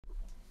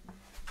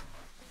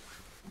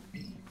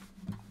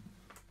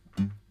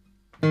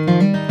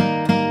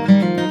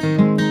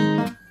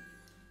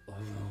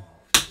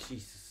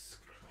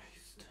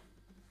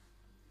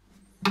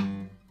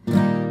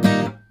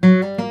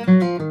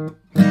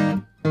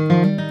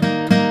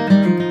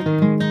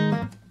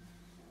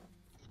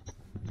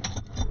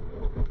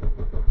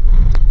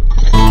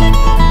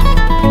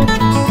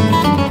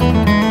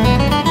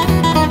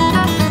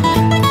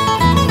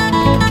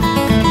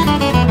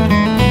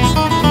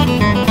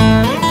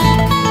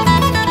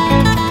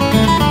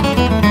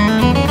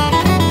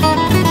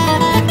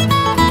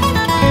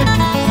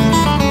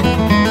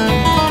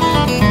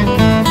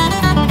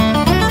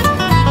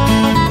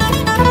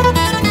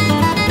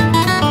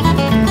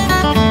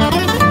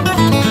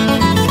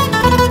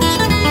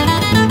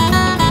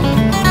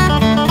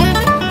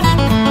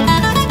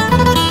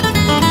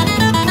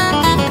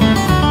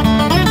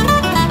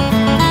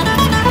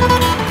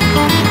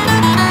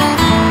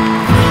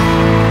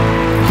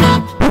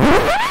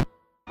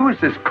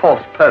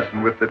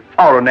person with the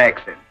foreign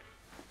accent.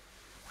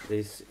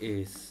 This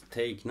is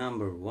take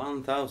number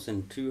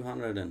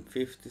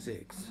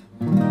 1256.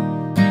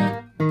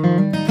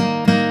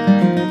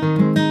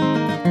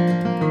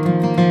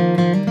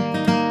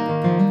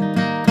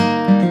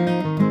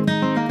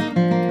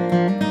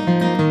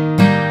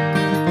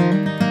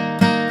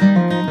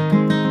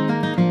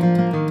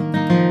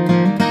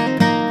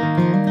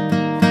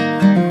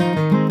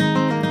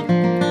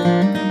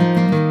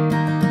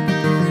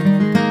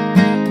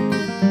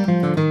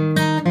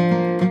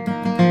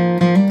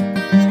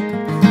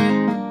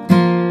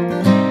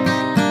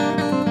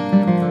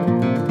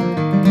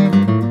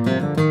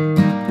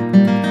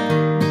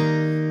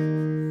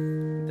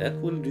 That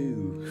will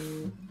do.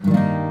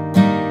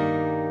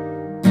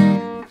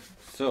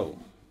 So,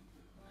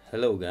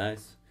 hello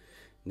guys.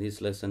 In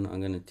this lesson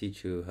I'm gonna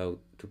teach you how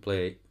to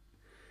play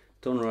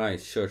Tony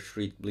Rice Church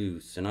Street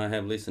Blues, and I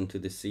have listened to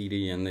the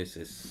CD and this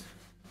is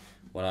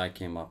what I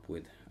came up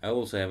with. I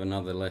also have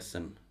another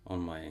lesson on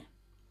my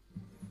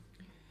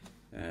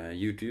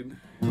YouTube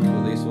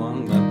for this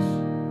one, but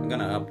I'm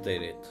gonna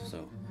update it,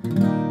 so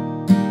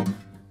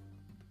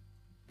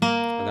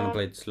I'm gonna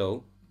play it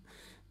slow,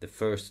 the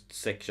first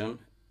section,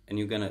 and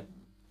you're gonna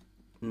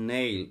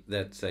nail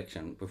that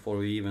section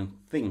before you even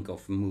think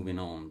of moving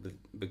on,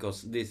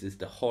 because this is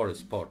the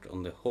hardest part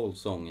on the whole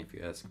song, if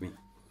you ask me.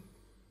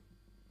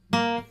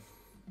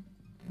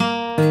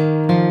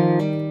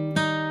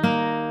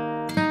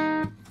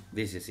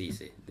 This is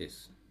easy.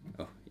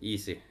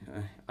 Easy.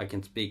 I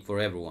can speak for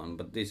everyone,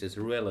 but this is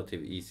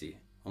relatively easy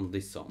on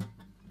this song.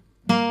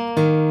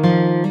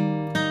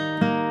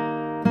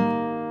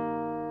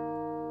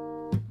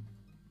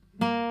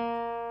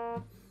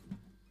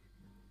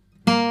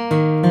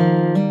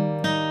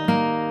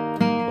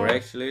 Or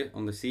actually,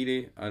 on the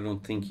CD, I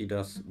don't think he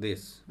does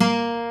this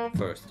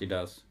first. He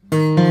does.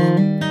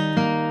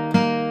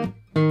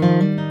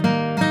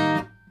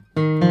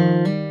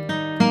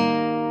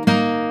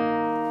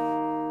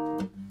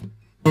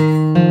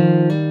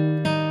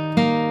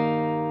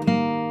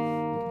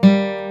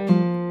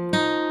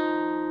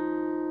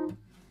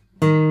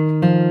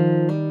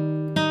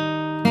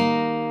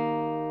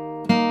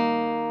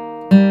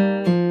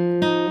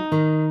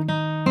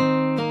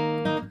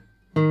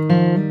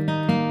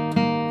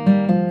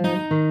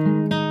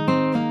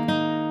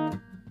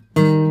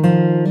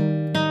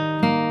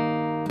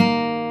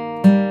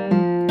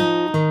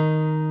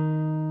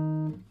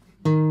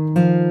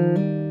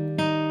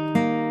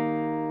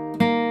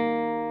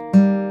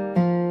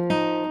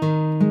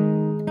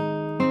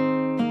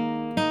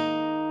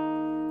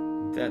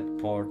 That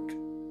part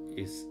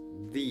is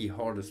the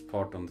hardest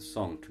part on the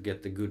song to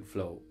get the good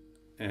flow.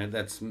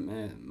 That's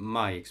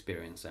my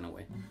experience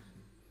anyway.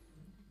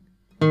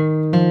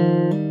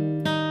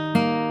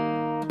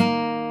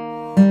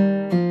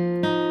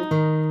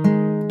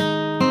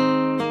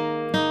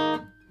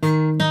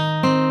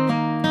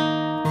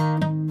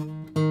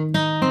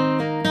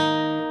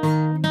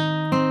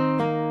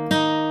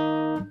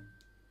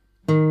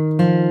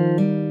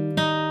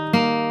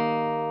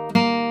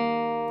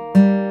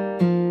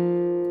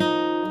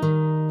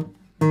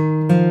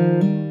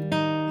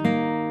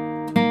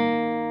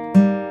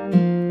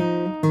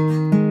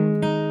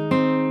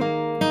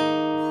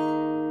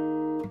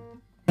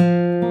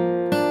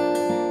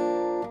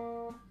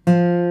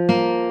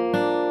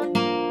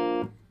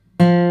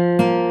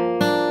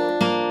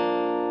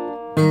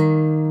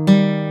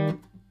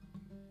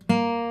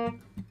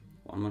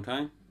 One more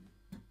time.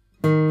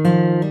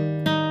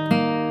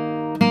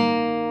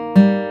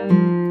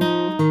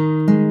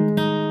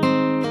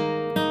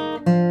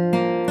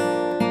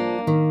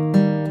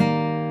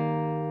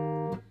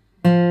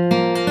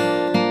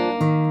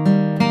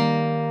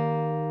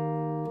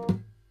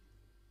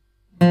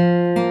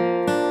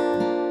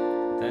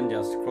 Then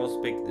just cross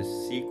pick the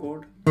C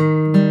chord.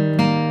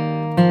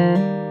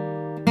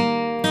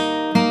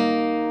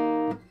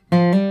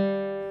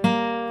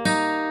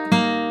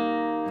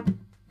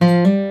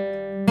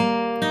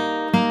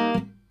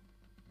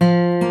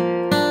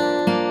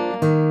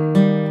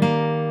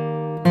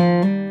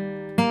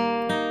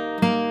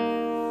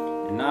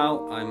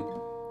 Now I'm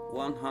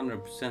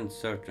 100%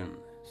 certain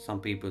some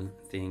people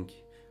think,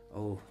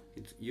 oh,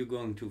 you're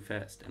going too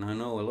fast. And I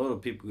know a lot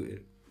of people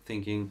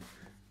thinking,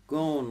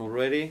 go on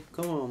already,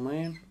 come on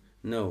man.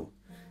 No,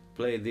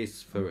 play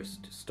this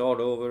first. Start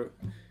over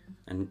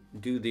and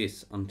do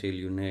this until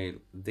you nail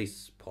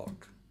this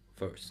part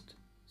first.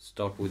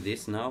 Start with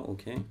this now,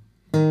 okay?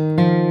 Do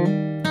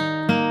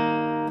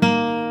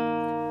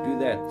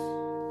that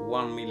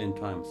 1,000,000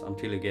 times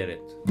until you get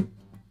it.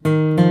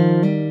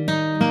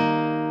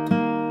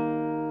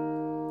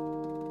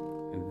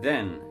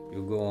 Then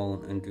you go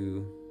on and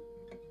do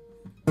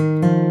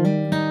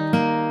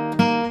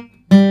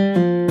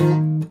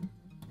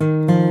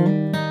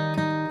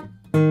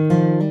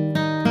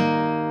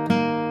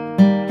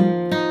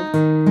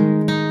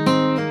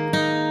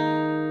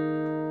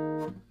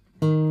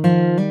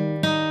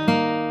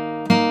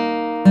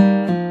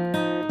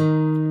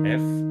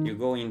F, you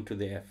go into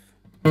the F.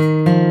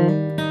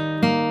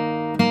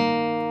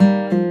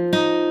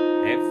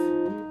 F,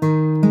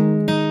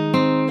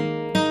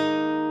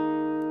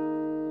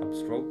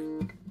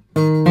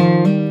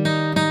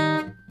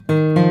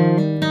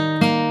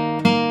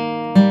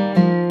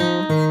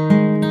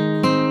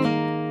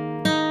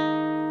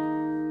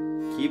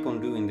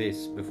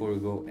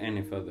 go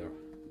any further.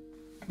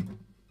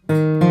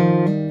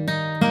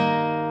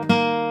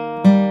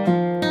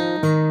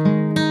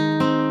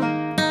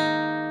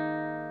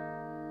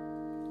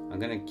 I'm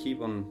gonna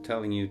keep on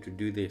telling you to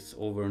do this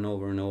over and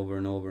over and over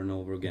and over and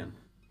over again.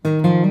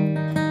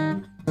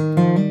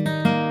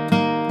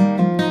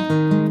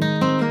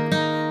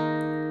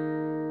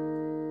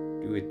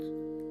 Do it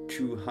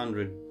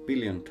 200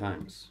 billion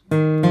times.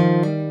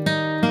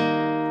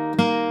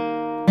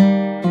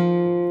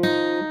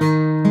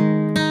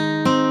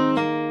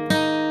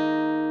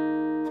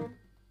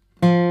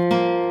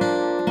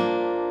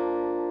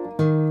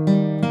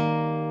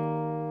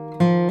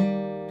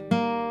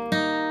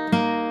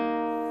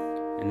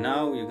 And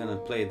now you're gonna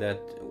play that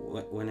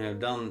when you have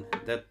done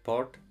that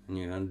part and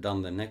you have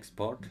done the next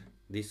part,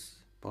 this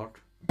part.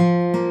 You're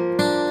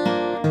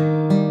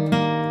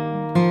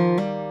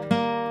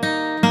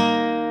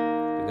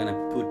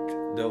gonna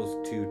put those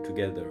two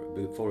together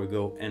before we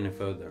go any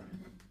further.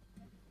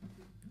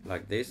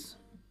 Like this.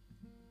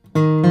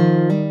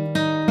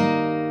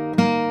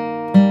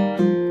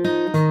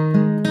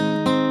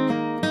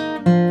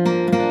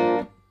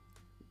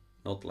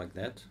 Not like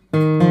that.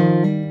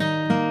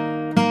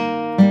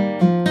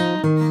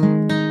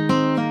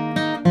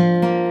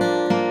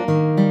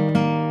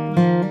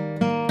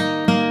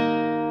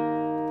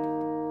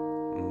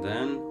 And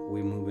then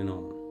we're moving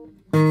on.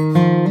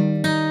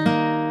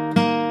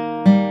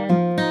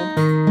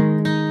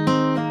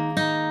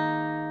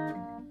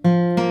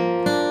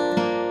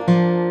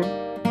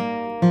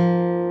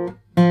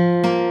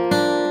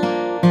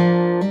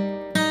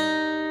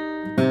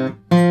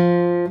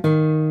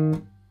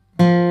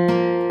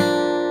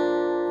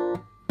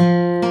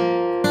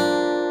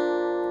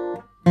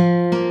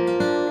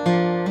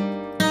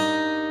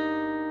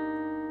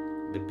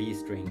 The B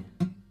string.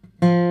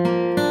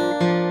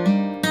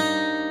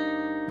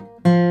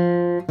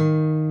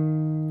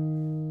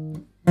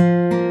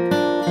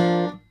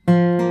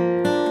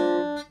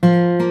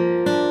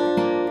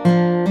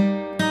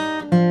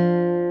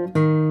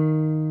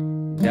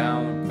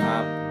 Down,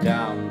 up,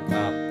 down,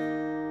 up.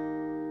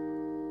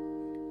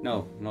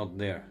 No, not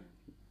there.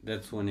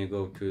 That's when you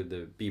go to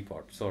the B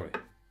part, sorry.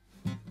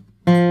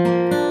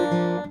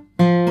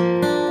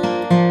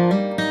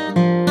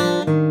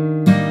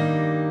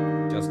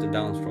 Just a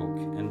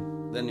downstroke,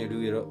 and then you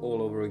do it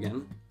all over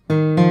again.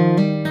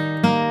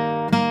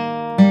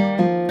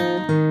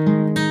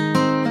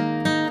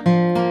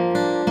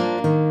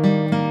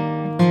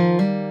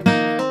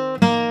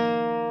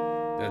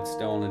 That's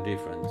the only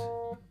difference.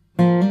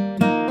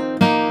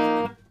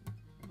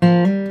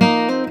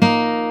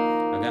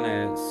 I'm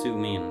gonna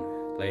zoom in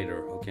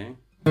later, okay?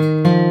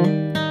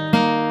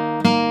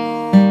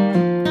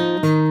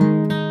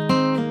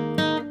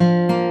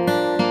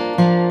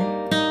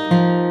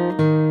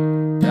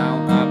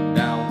 Down, up,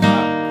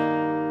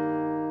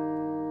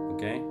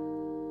 okay?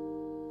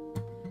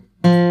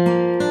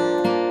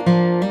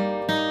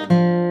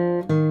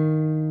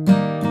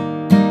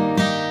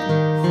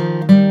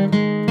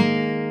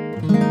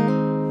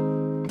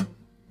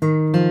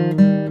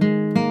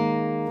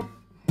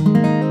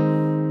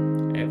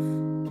 F.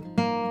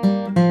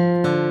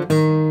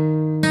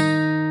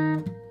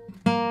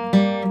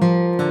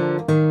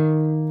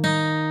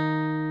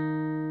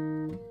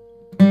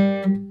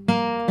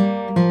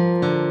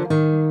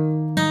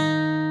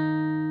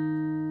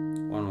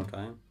 One more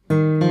time.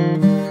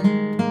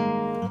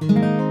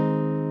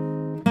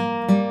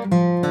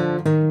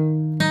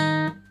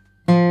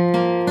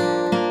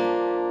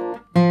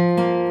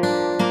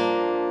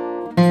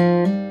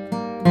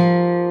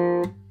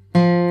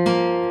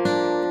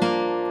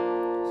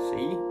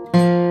 C.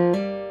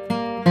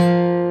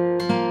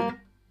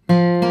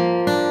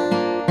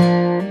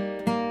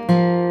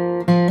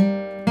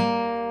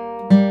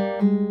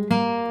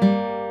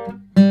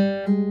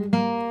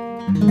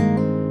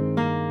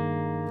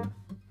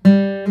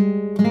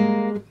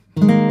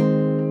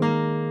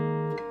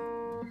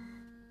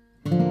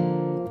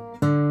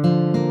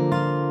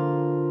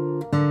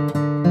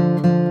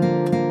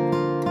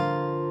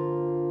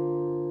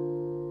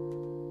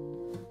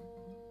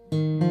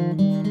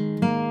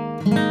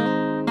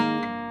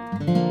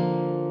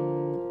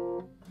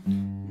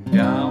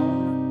 Down,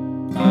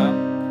 up,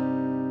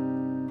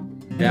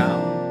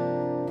 down,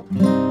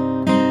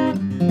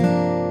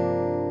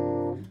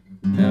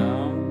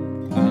 down,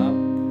 up,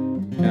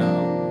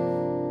 down,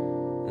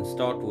 and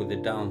start with the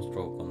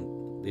downstroke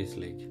on this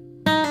lick.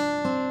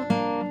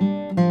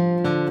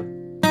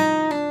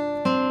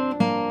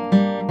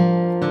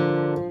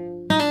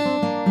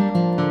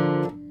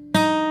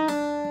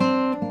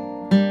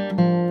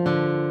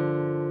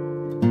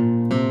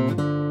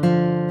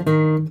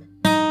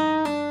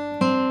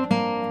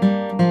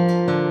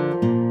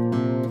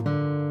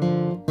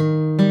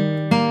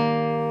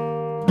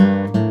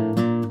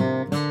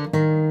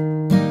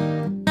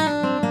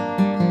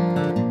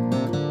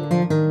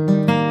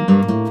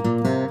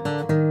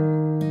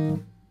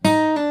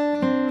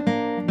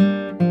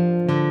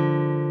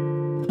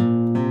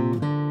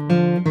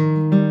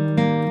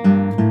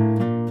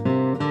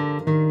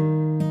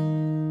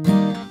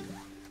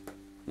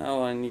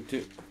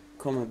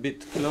 come a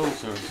bit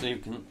closer so you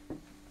can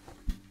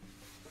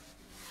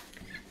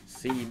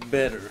see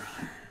better.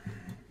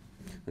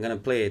 I'm gonna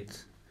play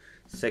it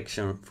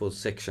section for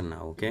section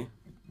now, okay?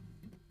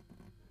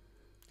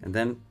 And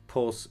then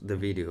pause the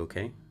video,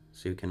 okay?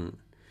 So you can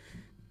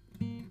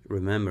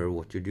remember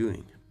what you're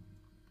doing.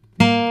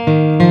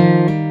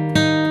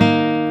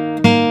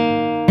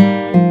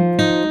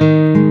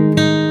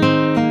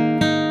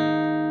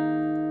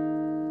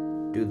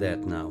 Do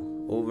that now,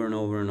 over and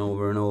over and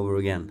over and over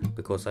again,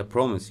 because I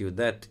promise you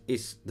that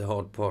is the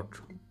hard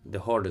part, the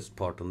hardest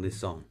part on this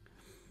song.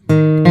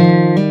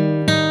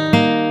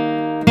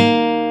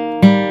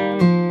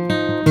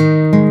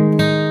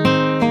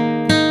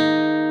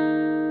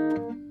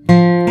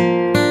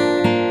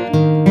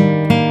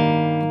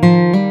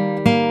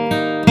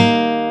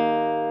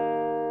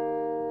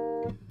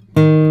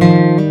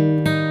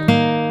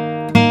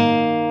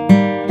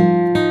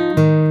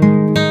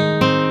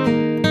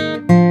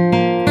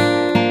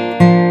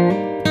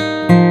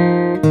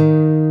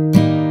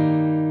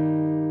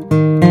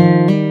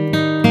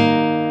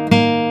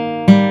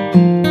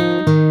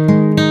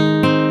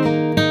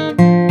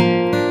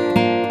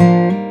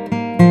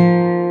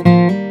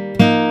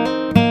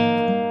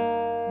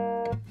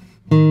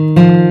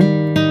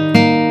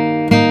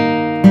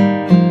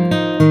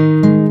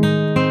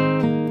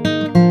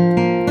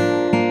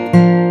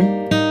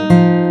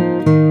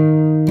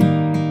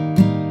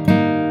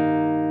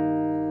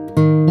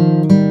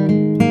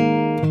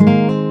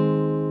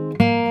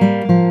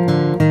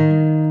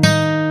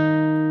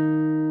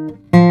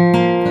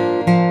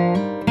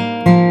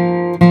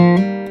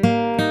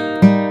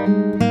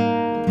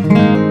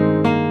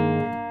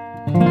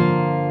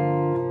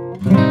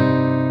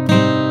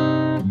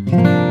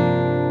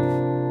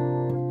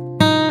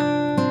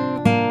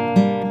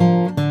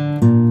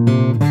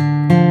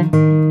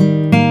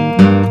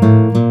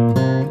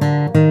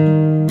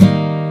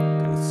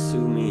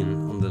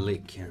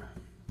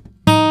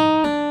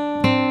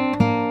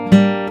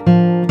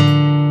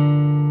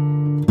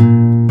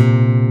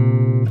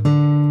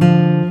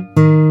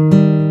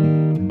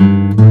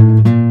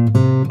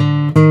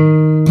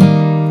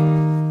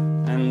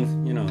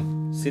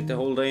 Sit the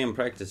whole day and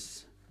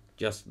practice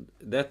just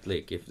that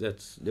lick if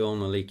that's the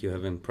only lick you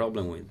have a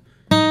problem with.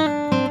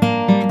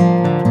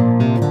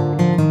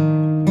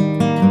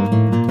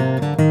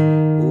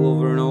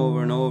 Over and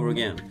over and over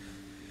again.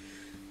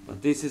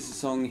 But this is a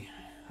song,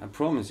 I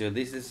promise you,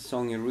 this is a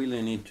song you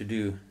really need to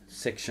do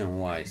section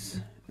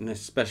wise, and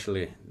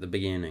especially the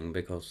beginning,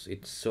 because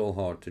it's so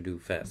hard to do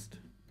fast.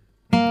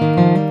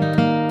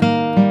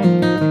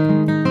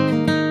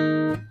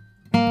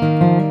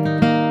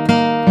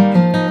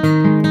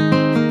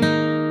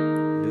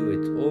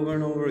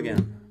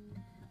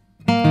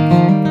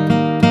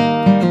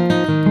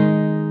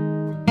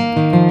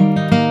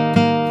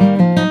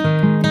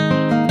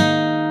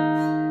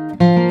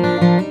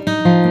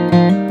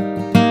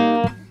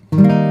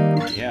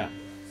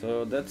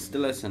 That's the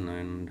lesson,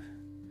 and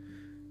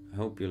I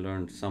hope you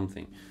learned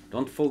something.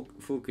 Don't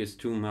focus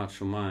too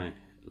much on my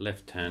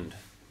left hand,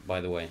 by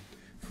the way.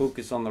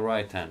 Focus on the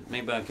right hand.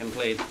 Maybe I can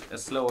play it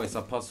as slow as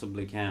I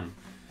possibly can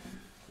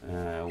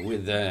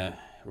with the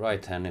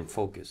right hand in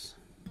focus.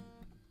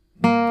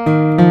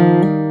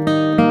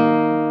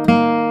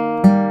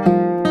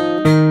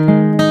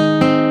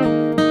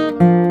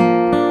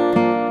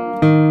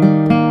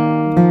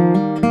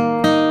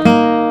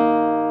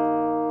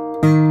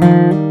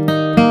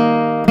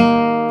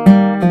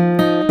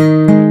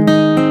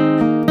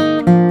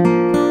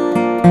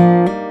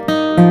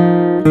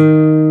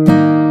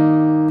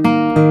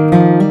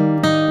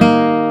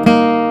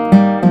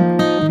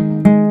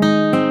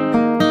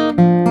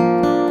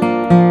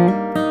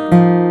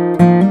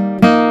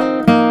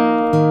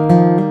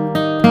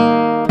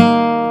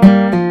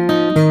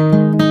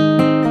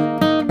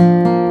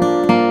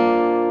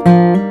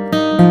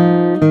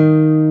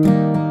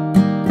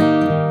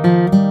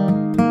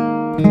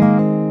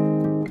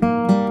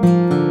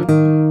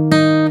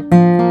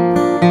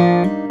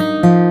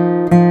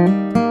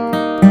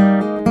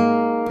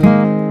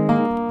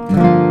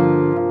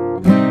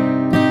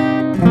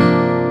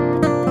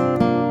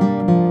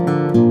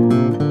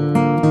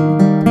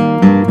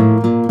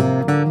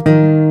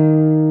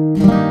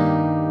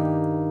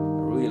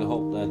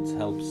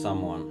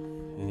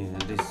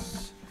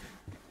 This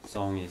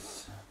song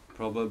is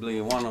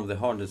probably one of the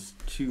hardest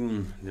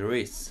tune there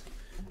is.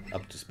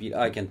 Up to speed,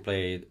 I can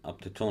play it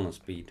up to tonal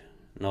speed,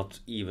 not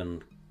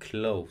even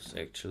close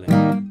actually.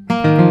 No,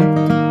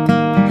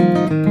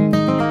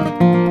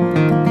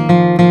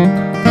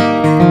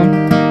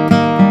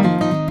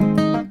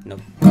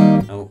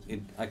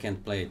 I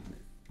can't play it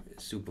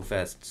super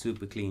fast,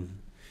 super clean.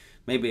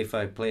 Maybe if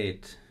I play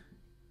it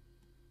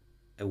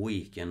a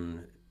week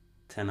and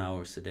 10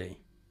 hours a day.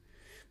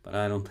 But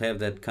I don't have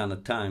that kind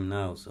of time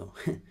now, so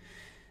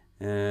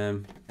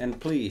and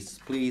please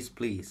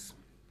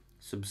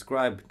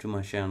subscribe to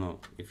my channel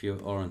if you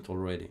aren't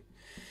already.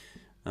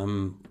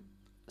 I'm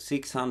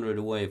 600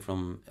 away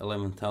from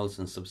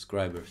 11,000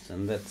 subscribers,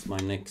 and that's my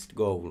next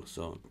goal.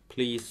 So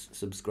please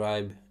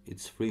subscribe,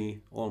 it's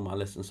free, all my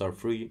lessons are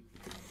free.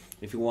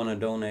 If you want to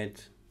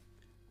donate,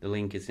 the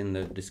link is in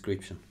the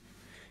description.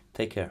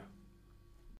 Take care.